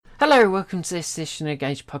Hello, welcome to this edition of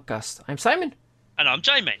Gage Podcast. I'm Simon, And I'm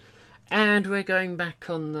Jamie. and we're going back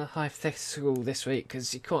on the hypothetical this week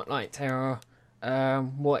because you quite liked our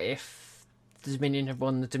what if the Dominion had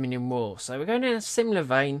won the Dominion War. So we're going in a similar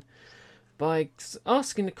vein by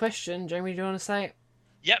asking the question. Jamie, do you want to say it?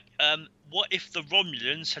 Yep. What if the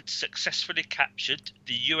Romulans had successfully captured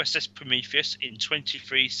the U.S.S Prometheus in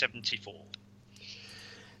 2374?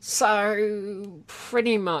 So,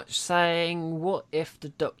 pretty much saying, what if the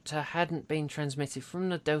Doctor hadn't been transmitted from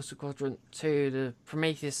the Delta Quadrant to the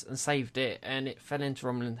Prometheus and saved it, and it fell into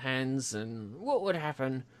Romulan hands, and what would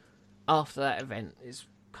happen after that event is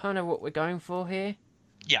kind of what we're going for here.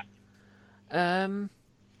 Yeah. And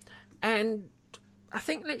I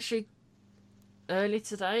think literally early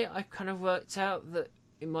today, I kind of worked out that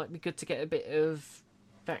it might be good to get a bit of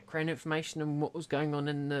background information on what was going on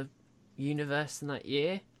in the universe in that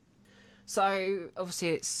year. So obviously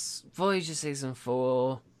it's Voyager season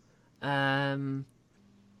 4, and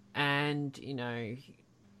you know,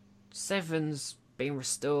 Seven's been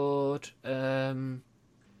restored. What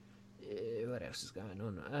else is going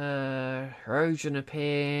on? Erosion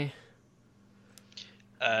appear.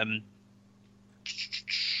 The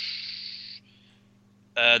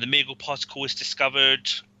Meagle particle was discovered.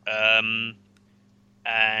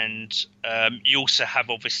 And you also have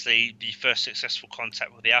obviously the first successful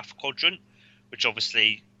contact with the Alpha Quadrant, which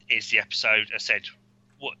obviously is the episode I said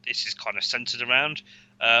what this is kind of centered around,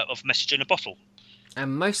 of Message in a Bottle.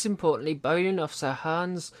 And most importantly, Bowden Officer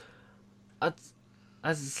Hans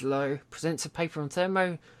Aslow presents a paper on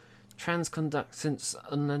thermotransconductance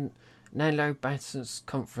on the Nanobalance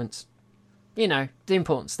Conference. You know, the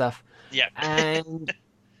important stuff. Yeah. And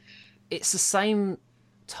it's the same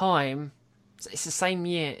time. It's the same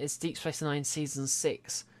year as Deep Space Nine Season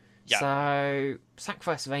 6. Yeah. So,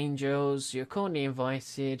 Sacrifice of Angels, You're Cordially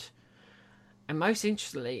Invited, and most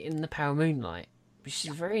interestingly, In the Power of Moonlight, which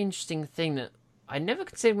is a very interesting thing that I never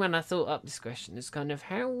considered when I thought up this question, is kind of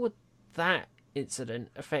how would that incident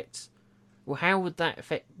affect, well, how would that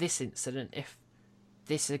affect this incident if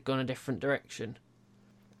this had gone a different direction?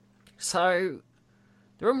 So,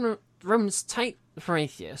 the Romans take the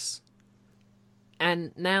Prometheus,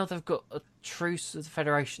 and now they've got a truce with the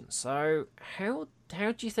Federation. So how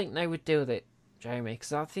do you think they would deal with it, Jamie?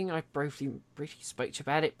 Because I think I briefly spoke to you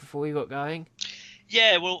about it before we got going.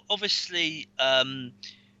 Yeah, well, obviously,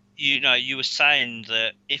 you were saying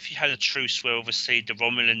that if you had a truce where obviously the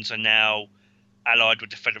Romulans are now allied with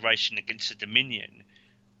the Federation against the Dominion,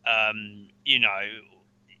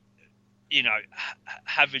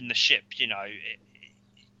 having the ship, I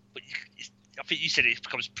think you said it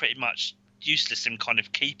becomes pretty much useless in kind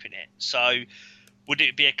of keeping it. So would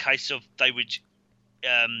it be a case of they would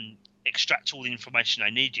extract all the information they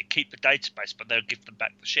needed, keep the database, but they'll give them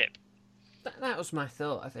back the ship? That was my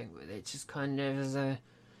thought, I think, with it. Just kind of as a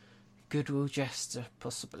goodwill gesture,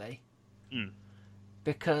 possibly.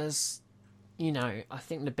 Because, I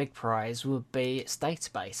think the big prize would be its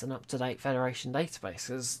database, an up-to-date Federation database,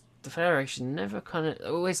 because the Federation never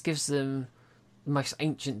always gives them the most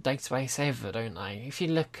ancient database ever, don't they? If you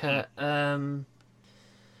look at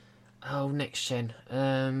next gen,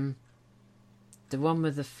 the one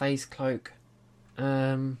with the phase cloak,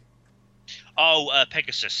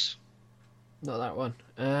 Pegasus. Not that one.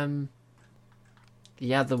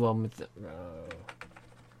 The other one with the.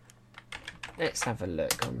 Let's have a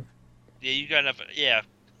look. Yeah, you go and have. Yeah,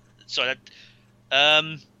 sorry.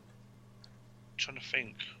 Trying to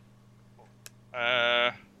think.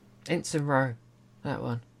 Ensign Row. That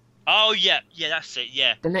one. Oh, yeah, that's it,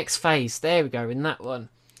 yeah. The next phase, there we go, in that one.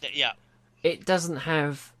 Yeah. It doesn't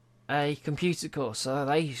have a computer core, so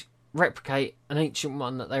they replicate an ancient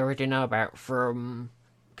one that they already know about from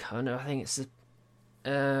kind of, I think it's the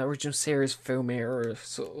original series film era,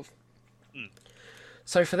 sort of.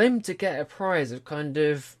 So for them to get a prize of kind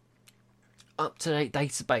of up-to-date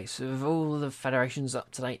database of all the Federation's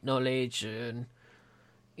up-to-date knowledge and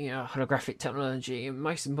holographic technology, and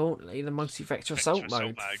most importantly, the multi-vector assault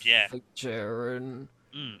mode feature. And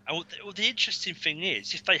well, the interesting thing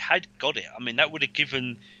is, if they had got it, I mean, that would have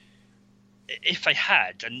given. If they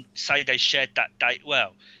had, and say they shared that date,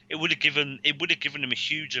 well, it would have given them a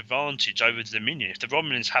huge advantage over the Dominion. If the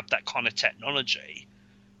Romulans have that kind of technology,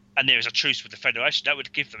 and there is a truce with the Federation, that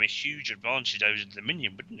would give them a huge advantage over the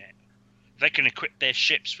Dominion, wouldn't it? They can equip their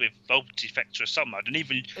ships with multi-vector assault mode, and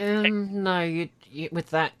even no, with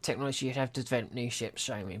that technology you'd have to develop new ships,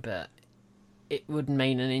 Jamie, but it would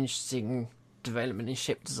mean an interesting development in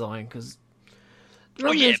ship design, because the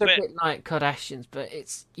Romulans are a bit like Kardashians, but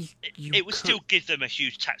it would still give them a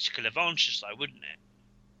huge tactical advantage, though, wouldn't it?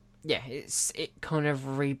 Yeah, it kind of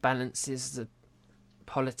rebalances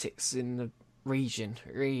politics in the region.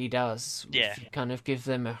 It really does. Yeah, If you kind of give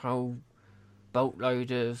them a whole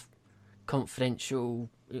boatload of confidential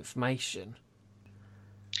information.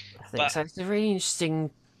 I think but so. It's a really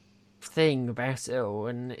interesting thing about it all,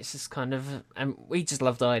 and it's just kind of, and we just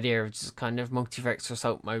love the idea of just kind of multi-vector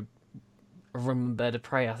assault mode, a Romulan bird of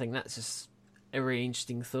prey. I think that's just a really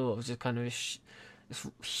interesting thought of just kind of this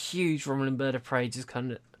huge Romulan bird of prey, just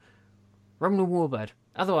kind of Romulan warbird,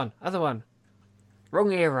 other one,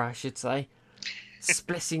 wrong era, I should say,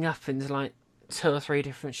 splitting up into like 2 or 3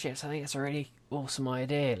 different ships. I think it's a really awesome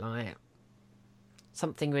idea, like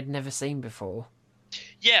something we'd never seen before.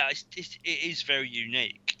 yeah, it is very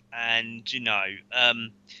unique, and I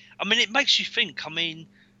mean, it makes you think. I mean,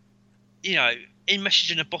 in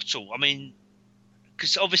Message in a Bottle, I mean,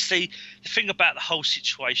 because obviously the thing about the whole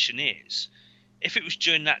situation is, if it was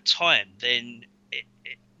during that time, then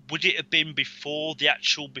would it have been before the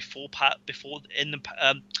actual before in the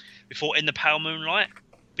Pale Moonlight?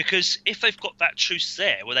 Because if they've got that truce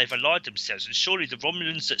there where they've allied themselves, and surely the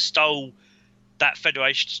Romulans that stole that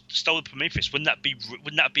Federation, stole the Prometheus, wouldn't that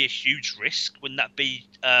be a huge risk? Wouldn't that be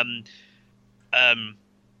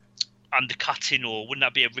undercutting, or wouldn't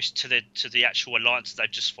that be a risk to the actual alliance they've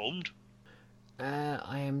just formed?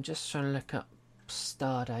 I am just trying to look up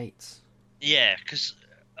star dates. Yeah, because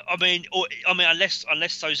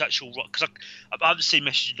unless those actual, because I haven't seen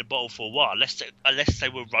Message in the Bottle for a while, unless they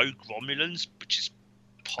were rogue Romulans, which is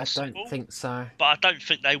I possible. don't think so. But I don't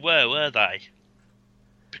think they were they?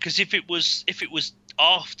 Because if it was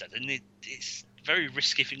after, then it's a very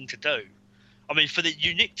risky thing to do. I mean, for the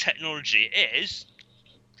unique technology it is,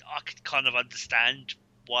 I could kind of understand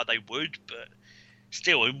why they would, but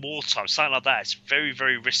still, in wartime, something like that, it's a very,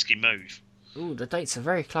 very risky move. Ooh, the dates are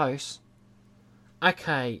very close.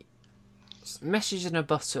 Okay, Message in a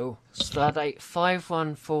Bottle, stardate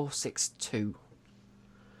 51462.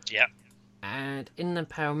 Yeah. And in the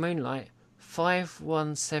Pale Moonlight,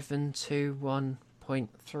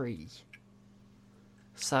 51721.3.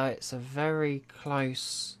 So it's a very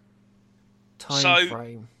close time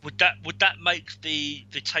frame. Would that make the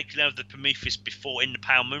taking of the Prometheus before in the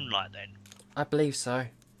Pale Moonlight then? I believe so.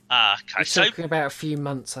 Ah, okay. We're talking about a few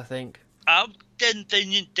months, I think. Then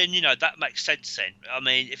that makes sense then. I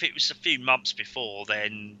mean, if it was a few months before,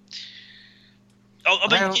 then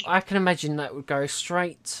I can imagine that would go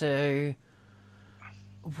straight to.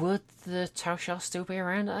 Would the Tal Shah still be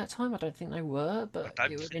around at that time? I don't think they were, but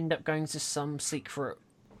it would end up going to some secret.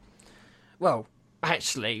 Well,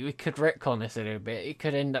 actually, we could retcon this a little bit. It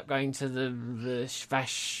could end up going to the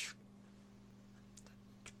Vash.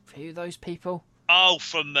 Who are those people? Oh,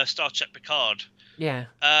 from Star Trek Picard. Yeah.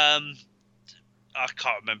 I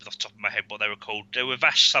can't remember off the top of my head what they were called. They were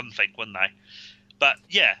Vash something, weren't they? But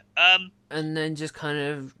yeah. And then just kind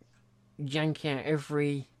of yanking out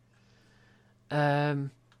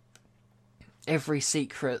every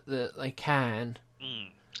secret that they can,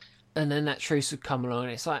 and then that truce would come along,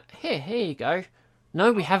 and it's like, here you go.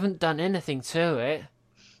 No, we haven't done anything to it.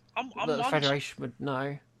 The Federation would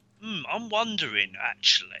know. I'm wondering,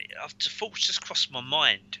 actually. The thoughts just crossed my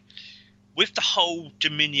mind. With the whole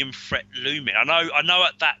Dominion threat looming, I know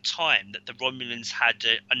at that time that the Romulans had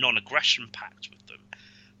a non-aggression pact with them,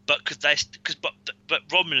 but but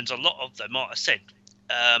Romulans, a lot of them, like I said,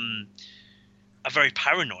 are very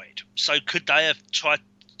paranoid. So could they have tried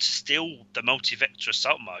to steal the multi-vector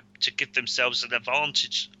assault mode to give themselves an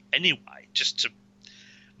advantage anyway, just to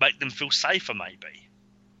make them feel safer, maybe?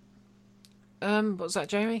 What was that,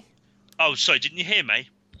 Jamie? Oh, sorry, didn't you hear me?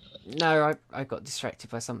 No, I got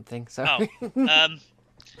distracted by something. So. I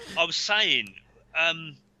was saying, I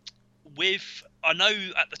know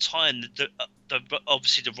at the time that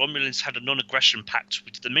obviously the Romulans had a non-aggression pact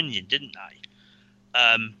with the Dominion, didn't they?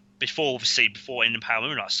 Before in the Pale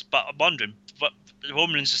Moonlight. But I'm wondering, but the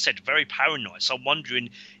Romulans have said very paranoid. So I'm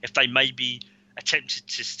wondering if they maybe attempted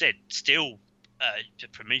to steal the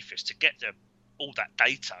Prometheus to get all that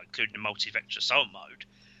data, including the multi-vector assault mode,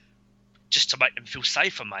 just to make them feel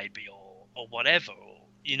safer, maybe, or whatever,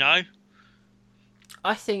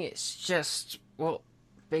 I think it's just what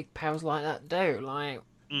big powers like that do. Like,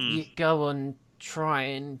 you go and try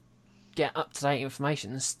and get up-to-date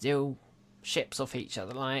information and steal ships off each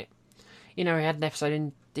other. Like, we had an episode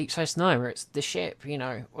in Deep Space Nine where it's the ship,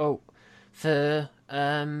 for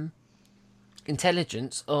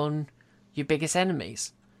intelligence on your biggest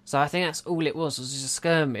enemies. So I think that's all it was just a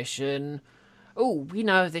skirmish, and we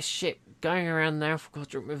know this ship going around the Alpha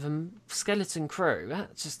Quadrant with a skeleton crew.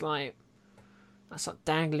 That's like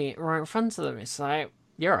dangling it right in front of them. It's like,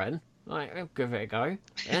 you're in. Like, I'll give it a go.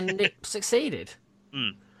 And it succeeded.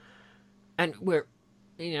 And we're,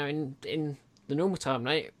 in the normal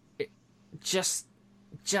timeline, it just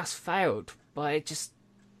failed by just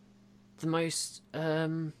the most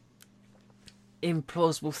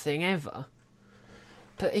implausible thing ever.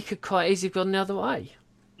 But it could quite easily have gone the other way.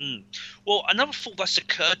 Mm. Well, another thought that's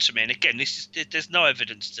occurred to me, and again, there's no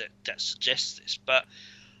evidence that suggests this, but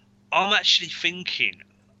I'm actually thinking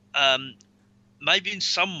maybe in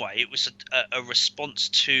some way it was a response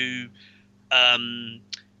to um,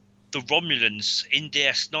 the Romulans in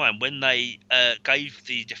DS9 when they gave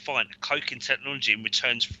the Defiant cloaking technology in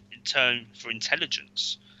turn for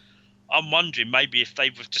intelligence. I'm wondering maybe if they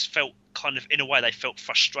were just felt kind of, in a way, they felt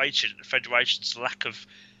frustrated at the Federation's lack of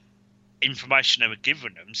information they were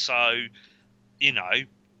giving them. So, you know,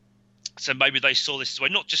 so maybe they saw this as a way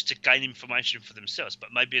not just to gain information for themselves, but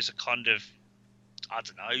maybe as a kind of, I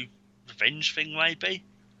don't know, revenge thing, maybe.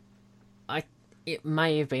 It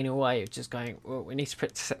may have been a way of just going, well, we need to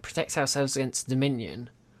protect ourselves against Dominion.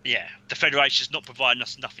 Yeah, the Federation's not providing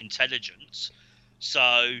us enough intelligence,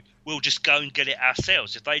 so we'll just go and get it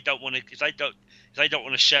ourselves. If they don't want to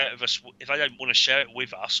share it with us, if they don't want to share it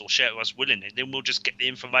with us or share it with us willingly, then we'll just get the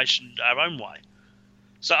information our own way.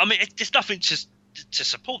 So I mean, there's nothing to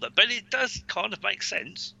support that, but it does kind of make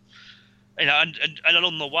sense, you know. And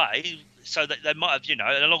along the way, so that they might have, you know,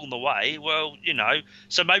 and along the way, well, you know,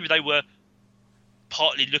 so maybe they were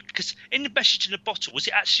partly looked, because in the message in the bottle, was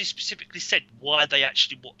it actually specifically said why they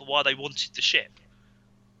wanted the ship?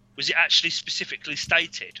 Was it actually specifically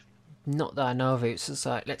stated? Not that I know of it. It's just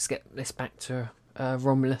like, let's get this back to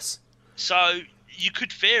Romulus. So you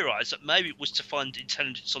could theorise that maybe it was to find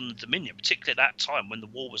intelligence on the Dominion, particularly at that time when the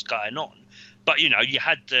war was going on. But you know, you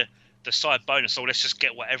had the side bonus, so let's just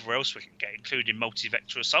get whatever else we can get, including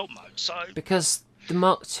multi-vector assault mode. So Because the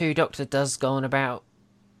Mark II Doctor does go on about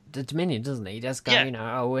the Dominion, doesn't he? He does go, yeah, you know,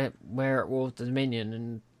 oh, we're at war with the Dominion,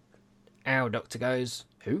 and our Doctor goes,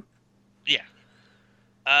 who? yeah.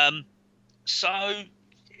 So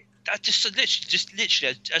that just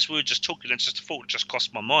literally, as we were just talking, and just a thought just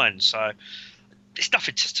crossed my mind. So it's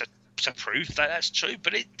nothing to prove that that's true,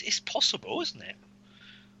 but it's possible, isn't it?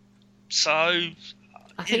 So I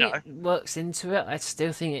you think know, it works into it. I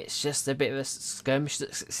still think it's just a bit of a skirmish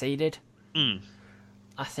that succeeded. mm,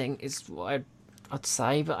 I think is what I'd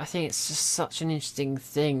say, but I think it's just such an interesting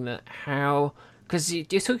thing that how, because you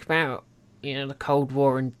talk about, you know, the Cold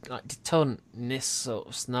War and like detente in this sort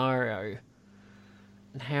of scenario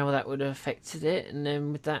and how that would have affected it, and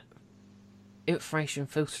then with that information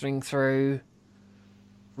filtering through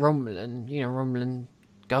Romulan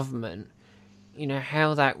government, you know,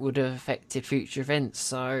 how that would have affected future events.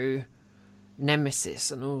 So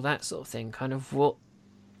Nemesis and all that sort of thing, kind of what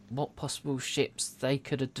possible ships they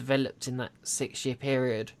could have developed in that 6-year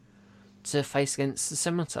period to face against the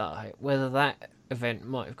Scimitar. Whether that event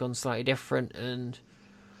might have gone slightly different, and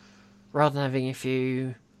rather than having a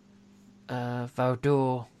few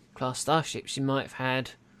Valdor class starships, you might have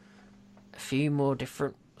had a few more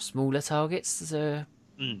different smaller targets to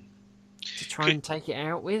mm. try and take it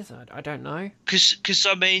out with. I don't know. Because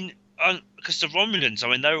I mean, because the Romulans, I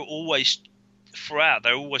mean, they were always throughout.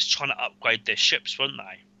 They were always trying to upgrade their ships, weren't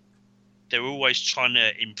they? They were always trying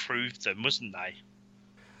to improve them, wasn't they?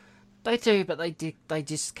 They do, but they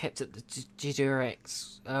just kept it the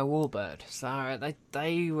GDRX Warbird. So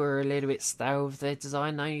they were a little bit stale with their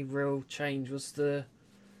design. The only real change was the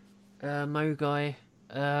Mogai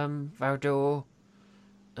Valdor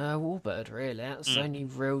Warbird, really. That's the only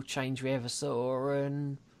real change we ever saw.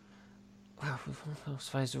 And well, I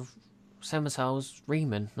suppose Scimitar was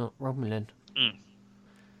Riemann, not Romulan. Mm.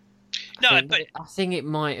 I No, think, but I think it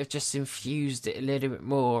might have just infused it a little bit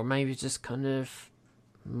more. Maybe just kind of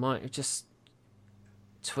might have just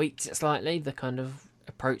tweaked it slightly, the kind of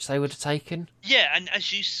approach they would have taken. yeah, and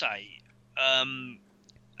as you say,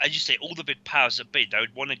 all the big powers that be, they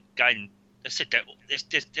would want to gain. I said that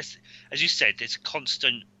there's, as you said, there's a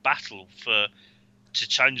constant battle to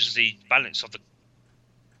change the balance of the.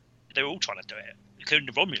 They're all trying to do it, including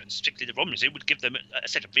the Romulans, particularly the Romulans. It would give them, I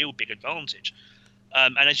said, a real big advantage.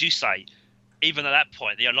 And as you say, even at that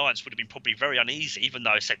point, the alliance would have been probably very uneasy, even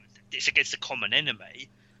though I said it's against the common enemy,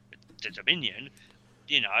 the Dominion.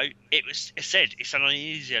 You know, it said it's an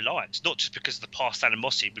uneasy alliance, not just because of the past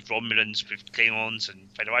animosity with Romulans, with Klingons and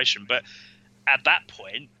Federation, but at that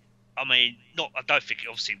point, I mean, I don't think it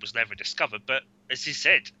obviously was never discovered, but as he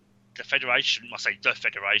said, the Federation, I say the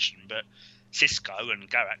Federation, but Cisco and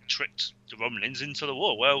Garak tricked the Romulans into the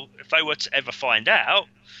war. Well, if they were to ever find out,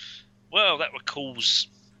 well, that would cause,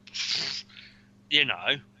 you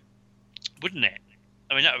know, wouldn't it?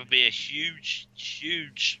 I mean, that would be a huge,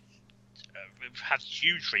 have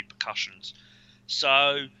huge repercussions.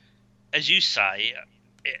 So, as you say,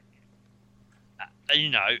 you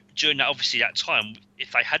know, during that obviously that time,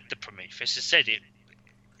 if they had the Prometheus, as I said, it,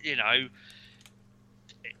 you know,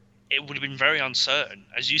 it would have been very uncertain,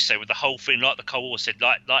 as you say, with the whole thing, like the Cold War said,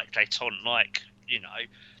 like Dayton, like, you know,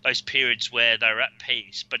 those periods where they were at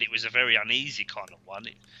peace, but it was a very uneasy kind of one.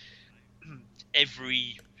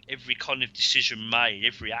 Every kind of decision made,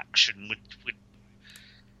 every action would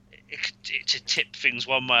it to tip things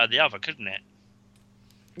one way or the other, couldn't it?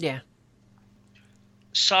 Yeah.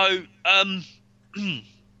 So,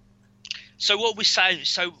 so what we're saying,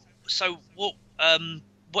 so what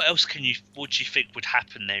else what do you think would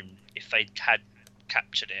happen then if they had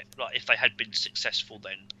captured it? Like if they had been successful,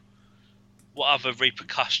 then what other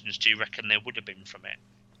repercussions do you reckon there would have been from it?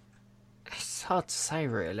 It's hard to say,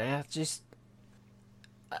 really. I just,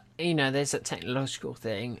 there's that technological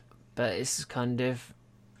thing, but it's kind of.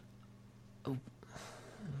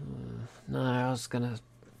 No, I was gonna.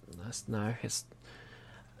 No, it's.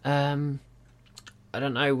 I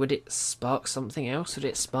don't know. Would it spark something else? Would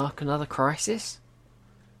it spark another crisis?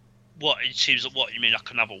 What it seems like, what you mean, like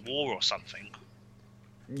another war or something?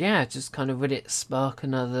 Yeah, just kind of. Would it spark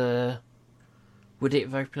another? Would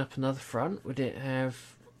it open up another front? Would it have?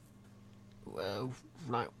 Well,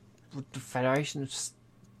 like, would the Federation?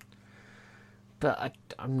 But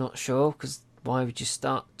I'm not sure, because why would you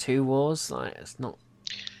start two wars? Like, it's not,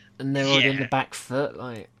 and they're already on the Yeah, back foot.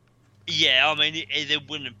 Like, yeah. I mean, it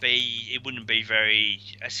wouldn't be very,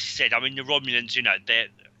 as you said. I mean, the Romulans, you know,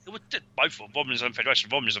 both of Romulans and Federation.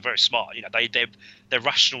 Romulans are very smart. You know, they're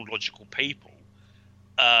rational, logical people.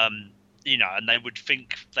 Um, you know, and they would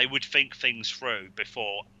think things through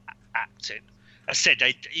before acting. I said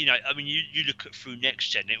they, you know, I mean, you look at through Next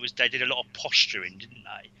Gen, they did a lot of posturing, didn't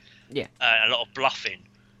they? yeah, A lot of bluffing.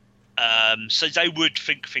 So they would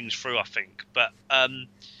think things through, I think. But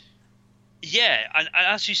yeah, and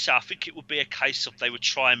as you say, I think it would be a case of they would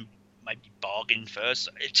try and maybe bargain first,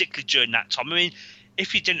 particularly during that time. I mean,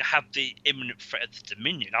 if you didn't have the imminent threat of the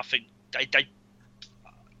Dominion, I think they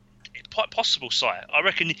quite possible, sire. I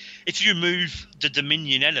reckon if you remove the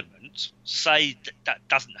Dominion element, say that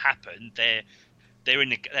doesn't happen, they're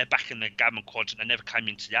back in the Gamma quadrant. They never came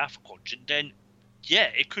into the Alpha quadrant. Then, yeah,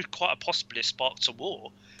 it could quite possibly have sparked a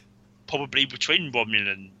war, probably between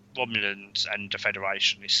Romulans and the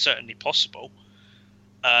Federation. It's certainly possible.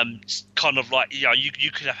 It's kind of like, you know,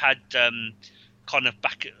 you could have had kind of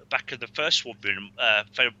back of the first Romulan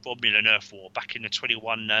Earth War back in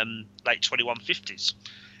the late 2150s.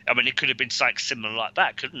 I mean, it could have been something similar like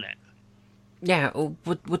that, couldn't it? yeah. Or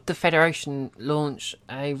would the Federation launch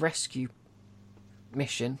a rescue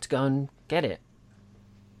mission to go and get it?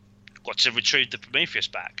 Got to retrieve the Prometheus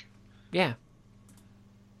back. Yeah,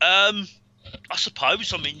 I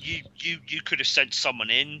suppose. I mean, you could have sent someone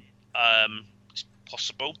in. It's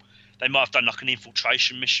possible. They might have done like an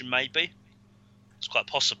infiltration mission, maybe. It's quite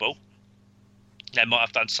possible. They might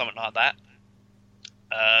have done something like that.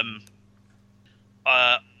 Um,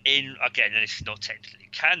 in again, and this is not technically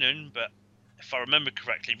canon, but if I remember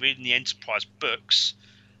correctly, reading the Enterprise books,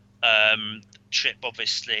 Trip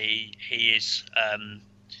obviously he is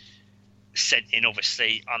sent in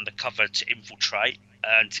obviously undercover to infiltrate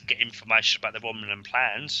and to get information about the Romulan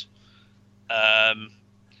plans.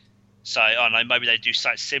 So I don't know, maybe they do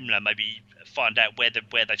something similar. Maybe find out where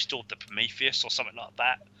they've stored the Prometheus or something like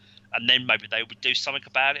that, and then maybe they would do something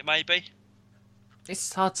about it. Maybe.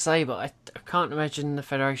 it's hard to say, but I can't imagine the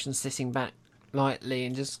Federation sitting back lightly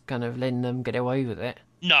and just kind of letting them get away with it.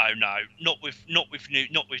 No, not with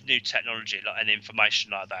new technology like and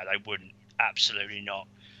information like that. They wouldn't. Absolutely not.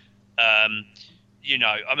 You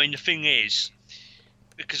know, I mean, the thing is,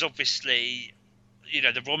 because obviously, you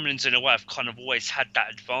know, the Romulans in a way have kind of always had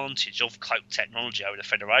that advantage of cloak technology over the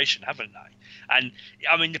Federation, haven't they? And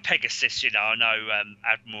I mean, the Pegasus, you know, I know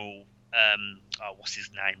Admiral, what's his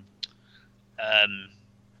name?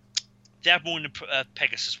 The Admiral in the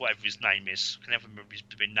Pegasus, whatever his name is, I can never remember his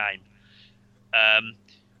name.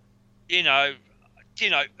 You know,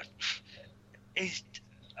 he's,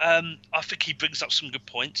 I think he brings up some good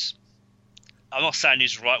points. I'm not saying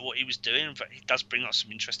he's right what he was doing, but he does bring up some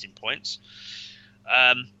interesting points.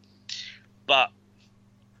 But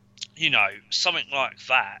you know, something like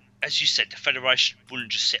that, as you said, the Federation wouldn't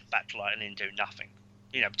just sit back lightly and do nothing.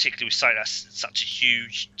 You know, particularly with something that's such a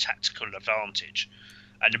huge tactical advantage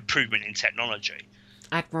and improvement in technology.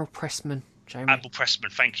 Admiral Pressman, Jamie. Admiral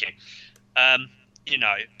Pressman, thank you. You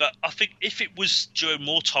know, but I think if it was during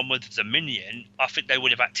wartime with the Dominion, I think they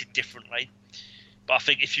would have acted differently. But I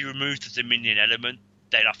think if you remove the Dominion element,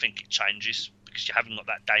 then I think it changes because you haven't got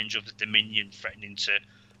that danger of the Dominion threatening to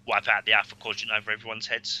wipe out the Alpha Quadrant over everyone's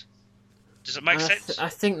heads. Does it make sense? I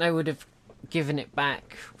think they would have given it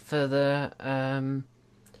back for the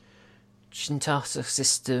Shintaka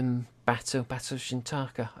system Battle of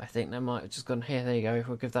Shintaka. I think they might have just gone, here, there you go,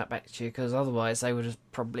 we'll give that back to you, because otherwise they would have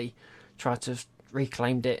probably tried to have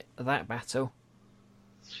reclaimed it at that battle.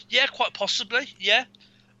 Yeah, quite possibly. Yeah,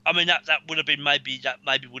 I mean that would have been maybe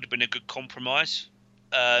would have been a good compromise.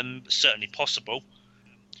 Certainly possible.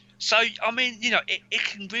 So I mean, it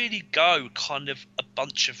can really go kind of a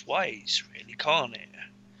bunch of ways, really, can't it?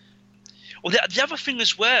 Well, the other thing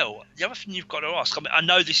as well, the other thing you've got to ask. I mean, I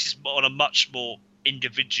know this is on a much more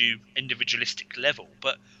individualistic level,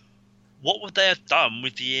 but what would they have done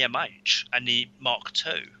with the EMH and the Mark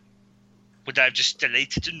II? Would they have just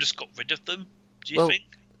deleted them, just got rid of them? Do you think?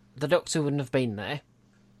 The Doctor wouldn't have been there.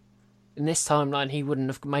 In this timeline, he wouldn't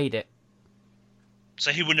have made it.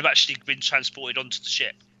 So he wouldn't have actually been transported onto the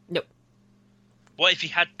ship? Nope. What if he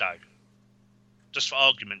had, though? Just for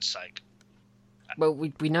argument's sake. Well,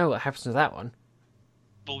 we know what happens with that one.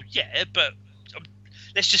 Well, yeah, but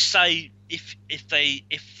let's just say if they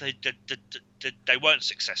weren't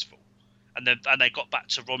successful, and they got back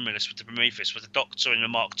to Romulus with the Prometheus, with the Doctor and the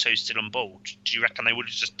Mark II still on board, do you reckon they would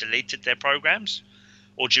have just deleted their programs,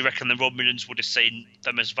 or do you reckon the Romulans would have seen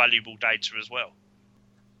them as valuable data as well?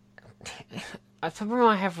 The problem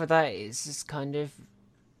I have with that is just kind of,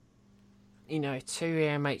 two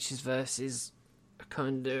EMHs versus a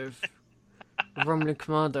kind of Romulan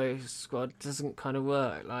Commando squad doesn't kind of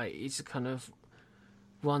work. Like, it's a kind of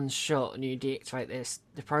one shot and you deactivate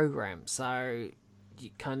the program, so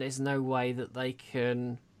there's no way that they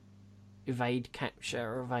can evade capture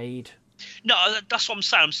or evade. No, that's what I'm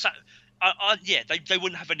saying. Yeah, they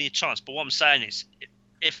wouldn't have any chance. But what I'm saying is,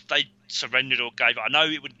 if they surrendered or gave up, I know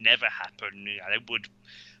it would never happen. They would,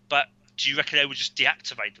 but do you reckon they would just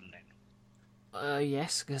deactivate them then?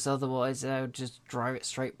 Yes, because otherwise they would just drive it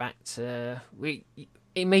straight back to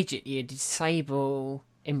immediately disable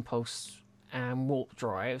impulse and warp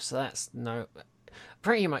drive. So that's no.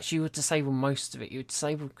 Pretty much, you would disable most of it. You would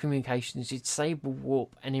disable communications, you disable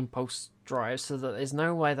warp and impulse drive, so that there's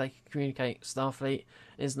no way they could communicate with Starfleet.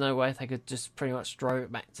 There's no way they could just pretty much drive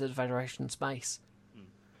it back to the Federation space.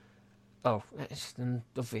 Oh, and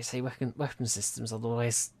obviously weapon systems.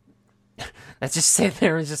 Otherwise, they just sit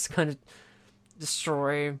there and just kind of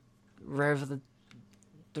destroy wherever the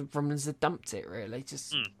Romulans had dumped it. Really,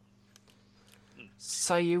 just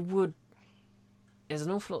so you would. There's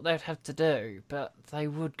an awful lot they'd have to do, but they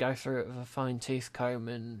would go through it with a fine-tooth comb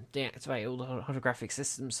and deactivate all the holographic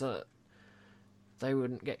systems so that they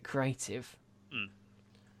wouldn't get creative.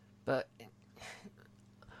 But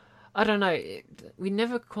I don't know. We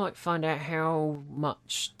never quite find out how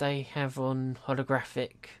much they have on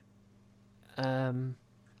holographic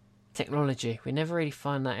technology. We never really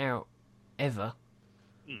find that out, ever.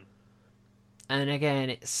 And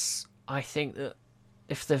again, I think that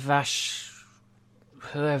if the Vash,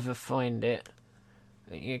 whoever find it,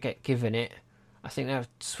 you get given it, I think they'll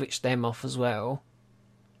switch them off as well.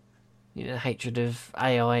 The hatred of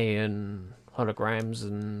AI and holograms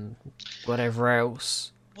and whatever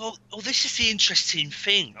else. Well, this is the interesting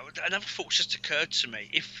thing. Another thought just occurred to me.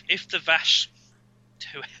 If the Vash,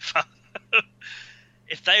 whoever,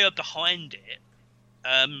 if they are behind it,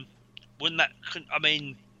 wouldn't that? I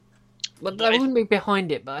mean, well, they wouldn't be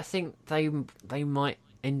behind it, but I think they might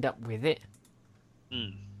end up with it.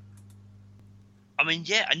 I mean,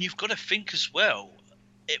 yeah, and you've got to think as well.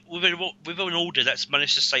 With an order that's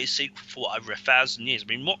managed to stay secret for over 1,000 years, I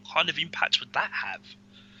mean, what kind of impact would that have?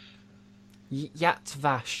 Yat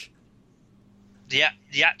Vash. The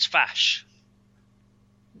Yat Vash.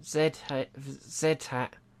 Zed Hat Vash.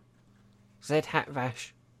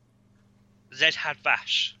 Zed had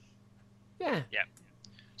Vash. Yeah. Yeah.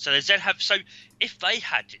 So the Zed have. So if they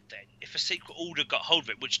had it, then if a secret order got hold of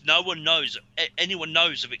it, which no one knows, anyone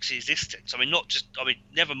knows of its existence. I mean,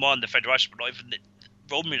 never mind the Federation, but not even the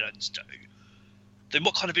Romulans do. Then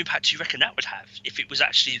what kind of impact do you reckon that would have if it was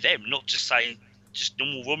actually them, not just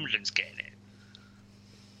normal Romulans getting it?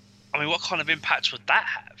 I mean, what kind of impact would that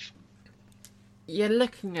have? You're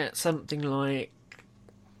looking at something like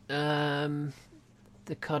the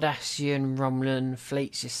Cardassian Romulan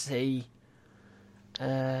fleets. You see.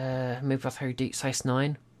 Move up through Deep Space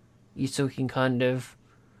Nine. You're talking kind of.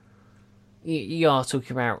 You are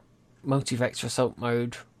talking about multi-vector assault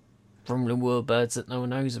mode, Romulan warbirds that no one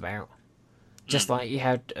knows about. Just like you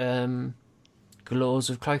had galores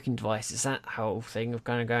of cloaking devices. That whole thing of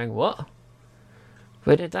kind of going, what?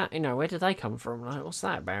 Where did they come from? Like, what's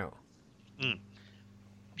that about?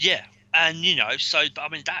 Yeah, and so I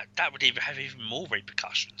mean that would even have even more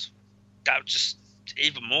repercussions. That would just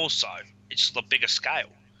even more so. It's on a bigger scale.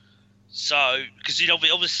 So, because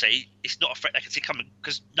obviously it's not a threat they can see coming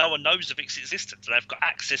because no one knows of its existence, and they've got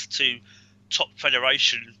access to top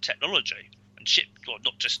Federation technology and ship, well,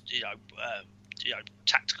 not just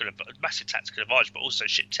tactical, massive tactical advice, but also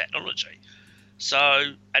ship technology. So,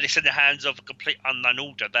 and it's in the hands of a complete unknown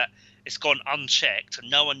order that it's gone unchecked,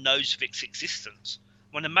 and no one knows of its existence.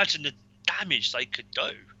 I mean, imagine the damage they could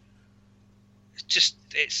do.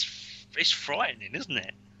 It's frightening, isn't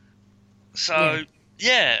it? Yeah. So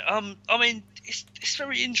yeah, I mean, it's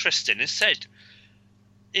very interesting. As said,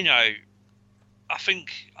 you know, I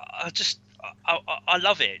think I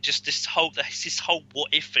love it. Just this whole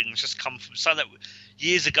what if thing has just come from something that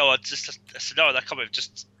years ago I just a scenario that I come with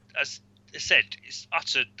just as I said, it's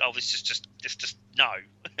utter. Oh, this is just no,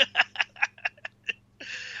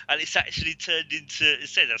 and it's actually turned into it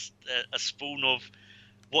said a spawn of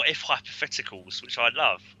what if hypotheticals, which I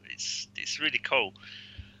love. It's really cool.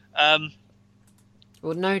 Um,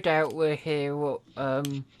 Well, no doubt we'll hear what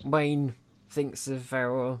Wayne thinks of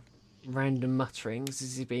our random mutterings,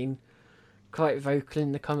 as he's been quite vocal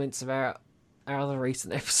in the comments about our other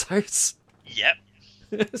recent episodes. yep.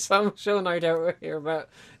 So I'm sure, no doubt, we'll hear about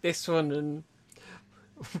this one and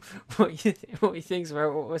what he thinks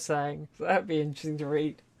about what we're saying. So that'd be interesting to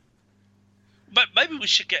read. But maybe we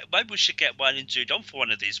should get one into on for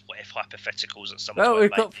one of these what if hypotheticals at some Well, point.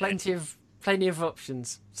 we've got plenty of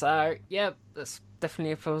options. So yeah, that's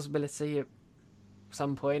definitely a plausibility at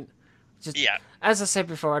some point. Just Yeah, as I said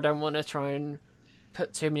before, I don't want to try and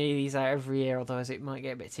put too many of these out every year, otherwise it might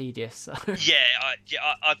get a bit tedious. So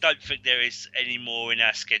I don't think there is any more in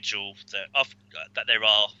our schedule that there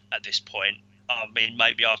are at this point. I mean,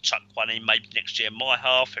 maybe I'll chuck one in maybe next year, my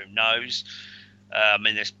half. Who knows? I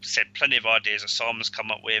mean, there's said plenty of ideas that Simon's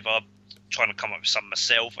come up with. I'm trying to come up with some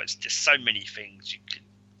myself. It's just so many things you can.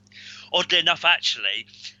 Oddly enough, actually,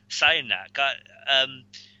 saying that,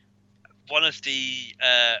 one of the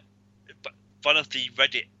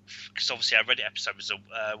Reddit, because obviously our Reddit episode was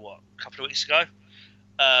a couple of weeks ago,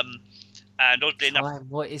 and oddly enough,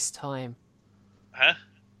 what is time? huh?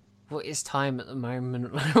 What is time at the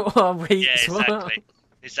moment? What are weeks? Yeah,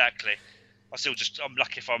 exactly. I'm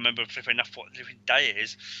lucky if I remember flipping enough what living day it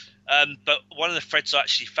is. But one of the threads I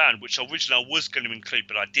actually found, which originally I was going to include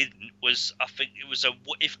but I didn't, was I think it was a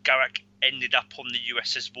what if Garak ended up on the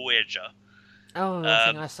U.S.S Voyager. Oh, I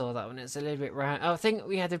think I saw that one. It's a little bit round. I think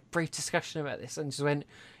we had a brief discussion about this and just went,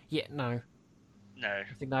 yeah, no. No, I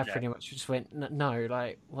think I pretty much just went, no.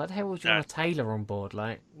 Like, what the hell would you no. want a tailor on board?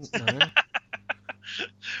 Like, no.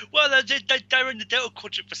 Well, they were in the Delta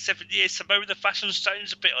Quadrant for 7 years, so maybe the fashion's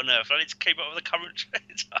changed a bit on Earth. I need to keep up with the current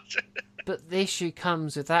trends. But the issue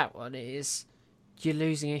comes with that one is you're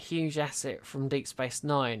losing a huge asset from Deep Space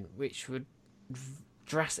Nine, which would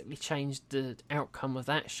drastically change the outcome of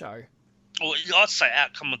that show. Well, I'd say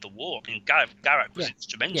outcome of the war. I mean, Garak was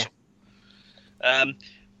instrumental. Yeah.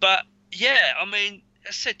 But yeah, I mean, as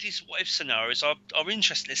I said, these what if scenarios are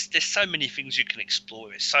interesting. There's so many things you can explore.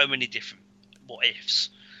 There's so many different what ifs.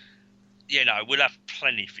 You know, we'll have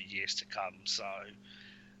plenty for years to come. So,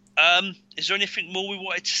 is there anything more we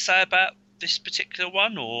wanted to say about this particular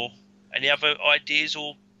one, or any other ideas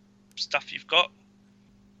or stuff you've got?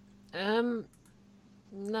 No,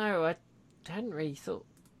 I hadn't really thought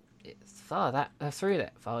it through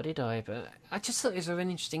that far, did I? But I just thought it was an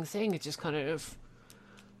interesting thing. It just kind of,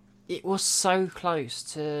 it was so close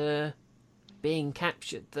to being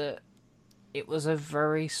captured that it was a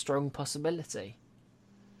very strong possibility.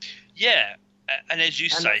 Yeah, and as you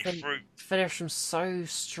say, through Federation's so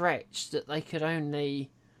stretched that they could only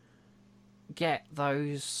get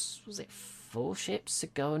those, was it 4 ships to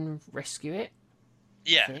go and rescue it?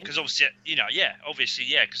 Yeah, because obviously,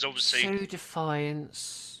 because obviously 2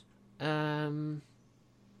 Defiance. Oh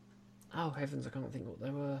heavens, I can't think what they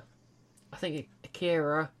were. I think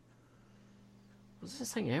Akira. Was there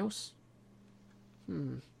something else?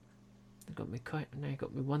 They got me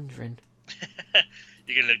wondering.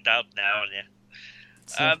 You're gonna look that up now, aren't you?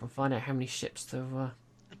 See if I can find out how many ships there were.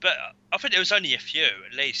 But I think there was only a few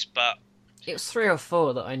at least. But it was 3 or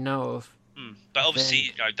 4 that I know of. But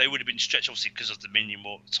obviously, they would have been stretched obviously because of the minion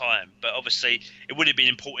war at the time. But obviously, it would have been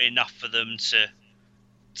important enough for them to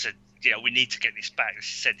we need to get this back. As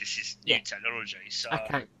you said, this is new technology. So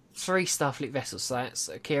okay, 3 Starfleet vessels. So that's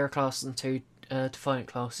Akira class and 2 Defiant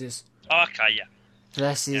classes. Okay, yeah.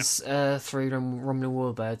 Versus 3 Romulan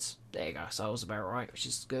warbirds. There you go. So I was about right, which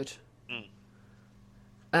is good.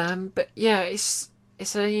 But yeah, it's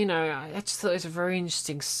a I just thought it was a very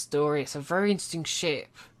interesting story. It's a very interesting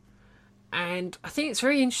ship, and I think it's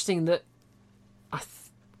very interesting that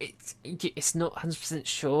it's not 100%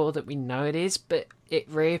 sure that we know it is, but it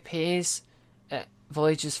reappears at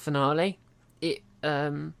Voyager's finale, it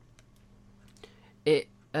it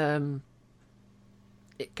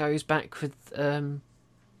it goes back with oh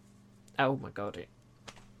my god,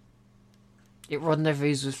 it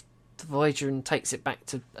rendezvous with the Voyager and takes it back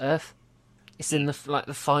to Earth. It's in the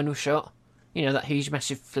final shot, you know, that huge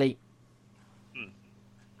massive fleet.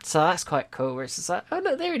 So that's quite cool. Where it's just like, oh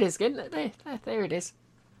look, there it is again. Look, there it is.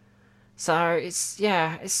 So it's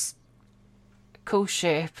a cool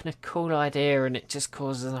ship and a cool idea, and it just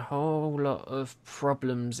causes a whole lot of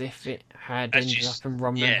problems if it had ended up in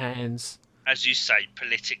Romulan hands. As you say,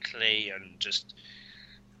 politically, and just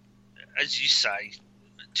as you say,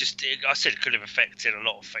 I said it could have affected a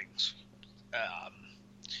lot of things.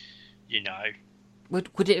 You know,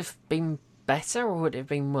 would it have been better or would it have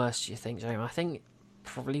been worse? Do you think, Jamie? I think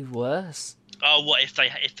probably worse. Oh, what if they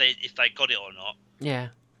got it or not? Yeah.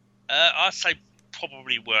 I'd say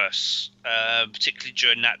probably worse, particularly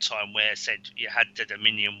during that time where it said you had the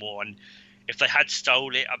Dominion War, and if they had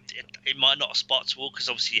stole it, it might not have sparked war because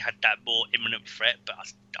obviously you had that more imminent threat, but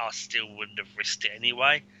I still wouldn't have risked it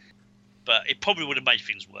anyway. But it probably would have made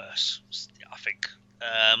things worse, I think.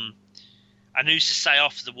 And who's to say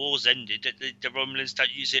after the war's ended that the Romulans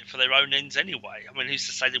don't use it for their own ends anyway? I mean, who's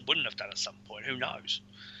to say they wouldn't have done at some point? Who knows?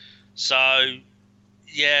 So,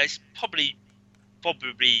 yeah, it's probably,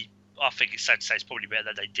 I think it's sad to say it's probably better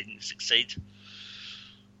that they didn't succeed.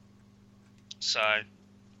 So,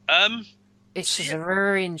 it's just a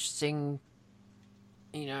very interesting,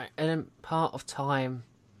 part of time.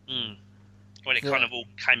 When it kind of all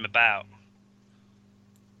came about.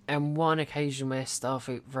 And one occasion where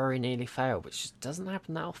Starfleet very nearly failed, which just doesn't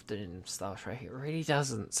happen that often in Star Trek. It really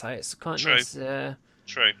doesn't. So it's quite nice to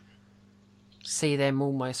see them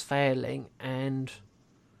almost failing and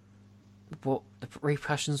what the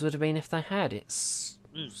repercussions would have been if they had. It's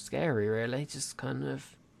scary, really. Just kind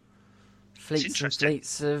of fleets and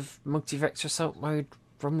fleets of multi-vector assault mode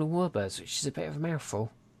Romulan warbirds, which is a bit of a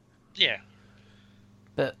mouthful. Yeah.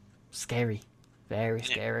 But scary. Very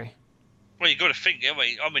scary. Well, you've got to think. I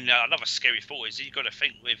mean, another scary thought is you've got to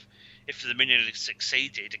think if the Dominion had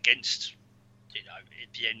succeeded against,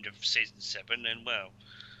 at the end of season 7, then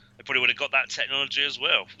they probably would have got that technology as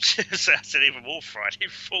well. So that's an even more frightening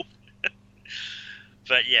thought.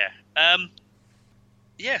 But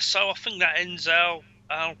So I think that ends our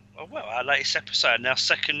latest episode, and our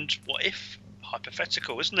second what if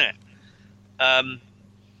hypothetical, isn't it? I mean,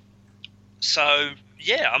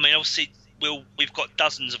 obviously. We've got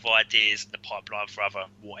dozens of ideas in the pipeline for other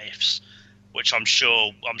what ifs, which I'm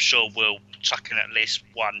sure we'll chuck in at least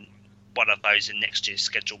one of those in next year's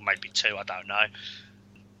schedule, maybe 2. I don't know.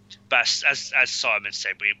 But as Simon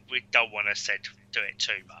said, we don't want to do it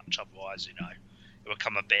too much, otherwise it will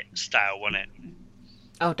become a bit stale, won't it?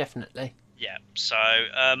 Oh, definitely. Yeah. So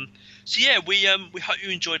we hope you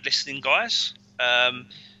enjoyed listening, guys. And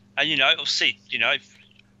obviously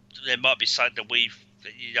there might be something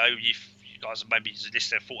that you guys have maybe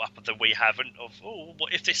listening thought up that we haven't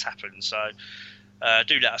what if this happens, so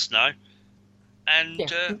do let us know.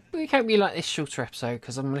 And we hope you like this shorter episode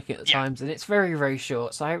because I'm looking at the times and it's very, very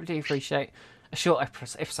short, so I hope you appreciate a short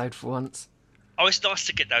episode for once. Oh, it's nice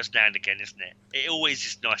to get those now and again, isn't it? It always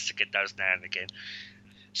is nice to get those now and again.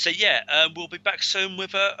 So we'll be back soon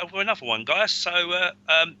with another one, guys. So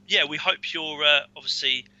we hope you're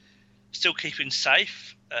obviously still keeping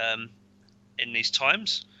safe in these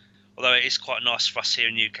times. Although it is quite nice for us here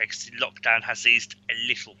in the UK because the lockdown has eased a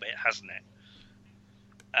little bit, hasn't it?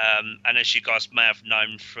 And as you guys may have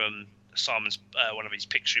known from Simon's one of his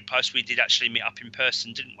picture posts, we did actually meet up in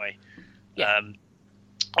person, didn't we? Yeah.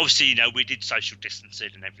 Obviously, we did social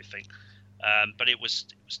distancing and everything, but it was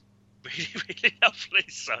really, really lovely.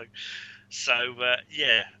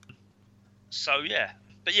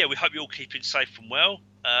 But we hope you're all keeping safe and well,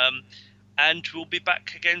 and we'll be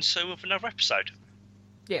back again soon with another episode.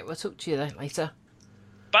 Yeah, we'll talk to you then later.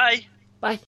 Bye. Bye.